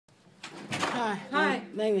Hi. Hi.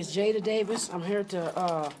 My name is Jada Davis. I'm here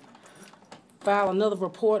to file another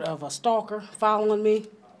report of a stalker following me.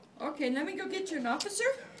 Okay, let me go get you an officer.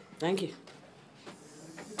 Thank you.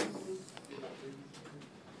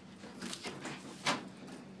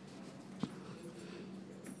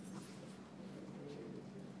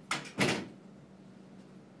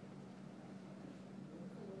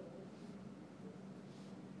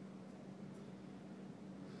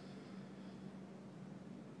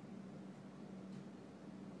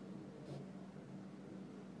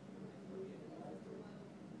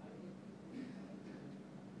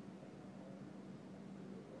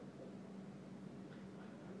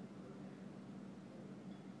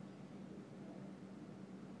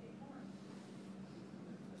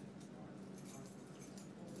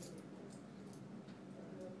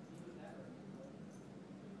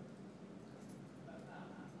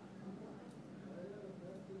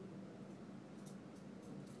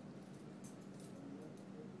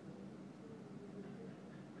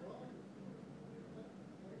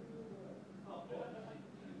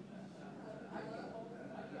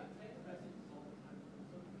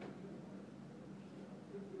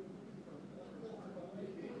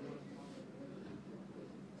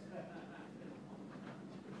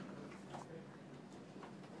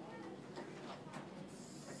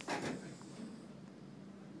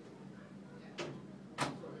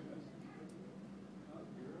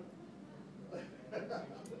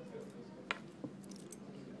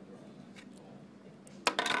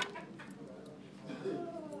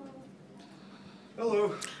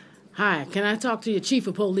 Hello. Hi. Can I talk to your chief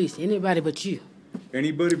of police? Anybody but you.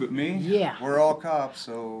 Anybody but me? Yeah. We're all cops,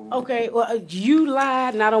 so... Okay, well, you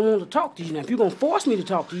lied and I don't want to talk to you now. If you're going to force me to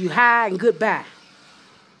talk to you, hi and goodbye.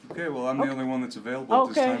 Okay, well, I'm the only one that's available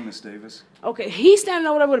at this time, Miss Davis. Okay, he's standing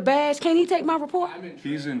over there with a badge. Can't he take my report?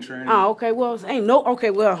 He's in training. Oh, okay, well, ain't no...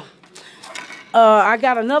 Okay, well, I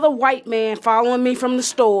got another white man following me from the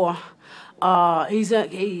store. He's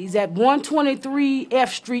at 123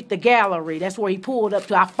 F Street, the gallery. That's where he pulled up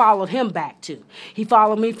to. I followed him back to. He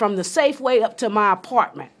followed me from the Safeway up to my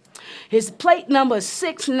apartment. His plate number is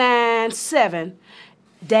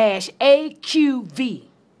 697-AQV.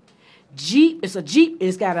 Jeep. It's a Jeep.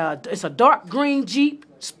 It's a dark green Jeep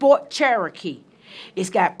Sport Cherokee. It's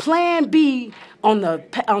got Plan B on the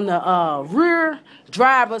rear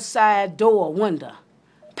driver's side door window,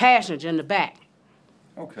 passenger in the back.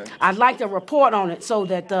 Okay. I'd like to report on it so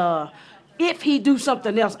that if he do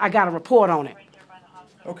something else, I got to report on it.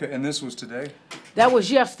 Okay, and this was today? That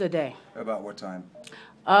was yesterday. About what time?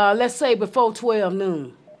 Let's say before 12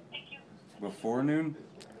 noon. Before noon?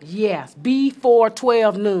 Yes, before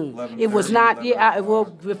 12 noon. It was not, well,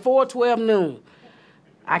 before 12 noon.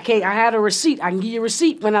 I had a receipt. I can give you a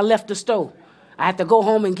receipt when I left the store. I had to go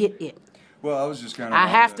home and get it. Well, I was just kind of... I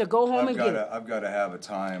have to go home and get it. I've got to have a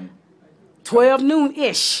time. 12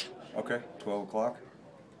 noon-ish. Okay, 12 o'clock.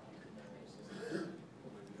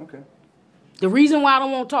 Okay. The reason why I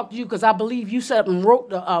don't want to talk to you because I believe you set up and wrote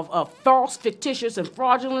a false, fictitious, and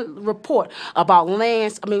fraudulent report about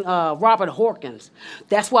Robert Hawkins.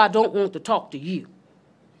 That's why I don't want to talk to you.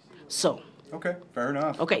 So. Okay, fair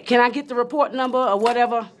enough. Okay, can I get the report number or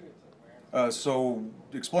whatever? So,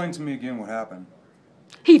 explain to me again what happened.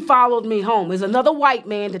 He followed me home. There's another white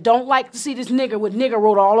man that don't like to see this nigger with nigger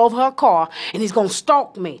wrote all over her car, and he's gonna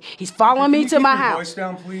stalk me. He's following me to my house. Voice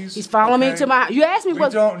down, please? He's following me to my. You asked me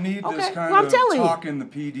what. We don't need this kind of talk you. in the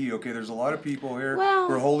PD. Okay, there's a lot of people here. Well,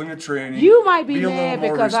 we're holding a training. You might be a mad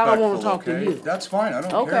little because I don't want to respectful, talk to you. That's fine. I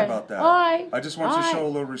don't care about that. All right. I just want you to show a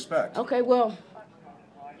little respect. Okay. Well.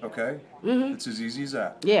 Okay. It's as easy as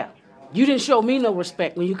that. Yeah. You didn't show me no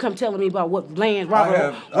respect when you come telling me about what land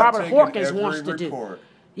Robert Hawkins wants to do.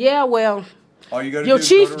 Yeah, well, your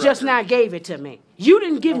chief just now gave it to me. You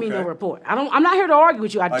didn't give me no report. I'm not here to argue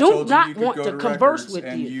with you. I do not want to converse with you.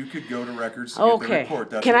 And you could go to records to get the report.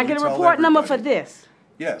 That's Can I get a report number for this?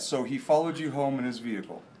 Yeah, so he followed you home in his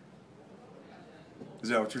vehicle. Is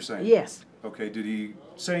that what you're saying? Yes. Okay, did he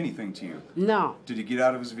say anything to you? No. Did he get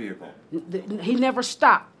out of his vehicle? He never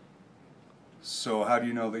stopped. So how do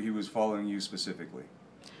you know that he was following you specifically?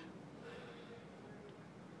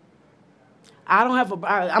 I don't have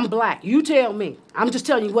I'm black. You tell me. I'm just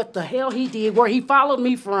telling you what the hell he did, where he followed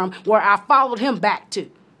me from, where I followed him back to.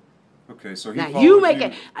 Okay, so he now followed you make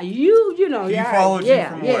it. You know. He followed you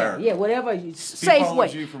from where? Yeah, whatever.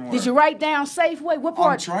 Safeway. You from where? Did you write down Safeway? What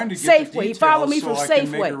part? I'm trying to get Safeway. The details He followed me from so Safeway. I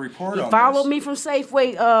can make a report he on followed this. me from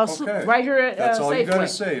Safeway. Okay. Right here at That's all Safeway. you gotta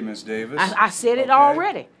say, Miss Davis. I said it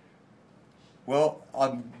already. Well,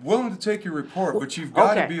 I'm willing to take your report, but you've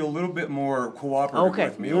got to Okay. be a little bit more cooperative Okay.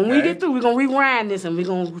 with me, When okay? we get through, we're gonna rewind this and we're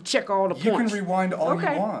gonna check all the You can points. rewind all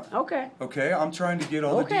Okay. you want. Okay. Okay, I'm trying to get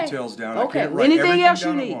all the Okay. details down. I Okay. can't write Anything everything else you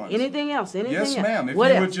down at need? once. Anything else? Anything Yes, else? ma'am. If What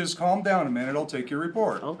you else? would just calm down a minute, I'll take your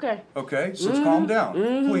report. Okay. Okay, so calm down,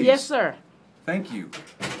 please. Yes, sir. Thank you.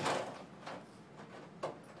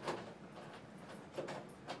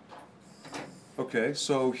 Okay,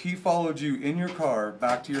 so he followed you in your car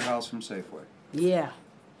back to your house from Safeway. Yeah.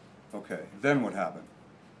 Okay, then what happened?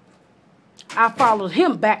 I followed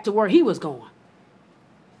him back to where he was going.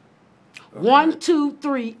 Okay.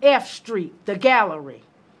 123 F Street, the gallery.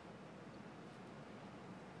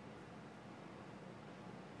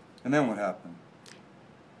 And then what happened?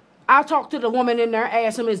 I talked to the woman in there,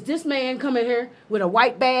 asked him, is this man coming here with a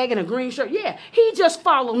white bag and a green shirt? Yeah, he just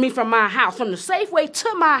followed me from my house, from the Safeway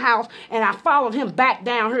to my house, and I followed him back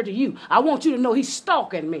down here to you. I want you to know he's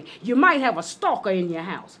stalking me. You might have a stalker in your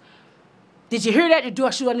house. Did you hear that?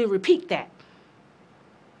 Or should I need to repeat that?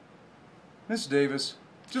 Miss Davis,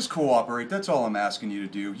 just cooperate. That's all I'm asking you to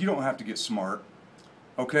do. You don't have to get smart.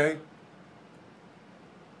 Okay?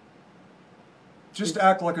 Just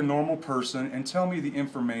act like a normal person and tell me the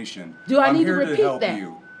information. Do I I'm need to here repeat to help that?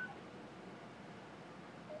 you.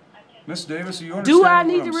 Miss Davis, do you understand Do I what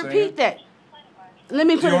need I'm to saying? repeat that? Let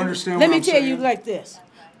me Do put you it, understand let what me I'm tell you saying? like this.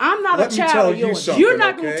 I'm not Let a me tell child of you yours. something, You're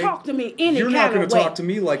not going okay? to talk to me any You're not kind going of to way. talk to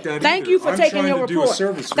me like that Thank either. you for I'm taking trying your to do a report.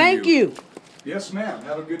 service for Thank you. Yes, ma'am.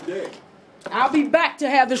 Have a good day. I'll be back to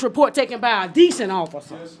have this report taken by a decent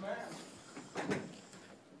officer, Yes, ma'am.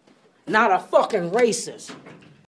 not a fucking racist.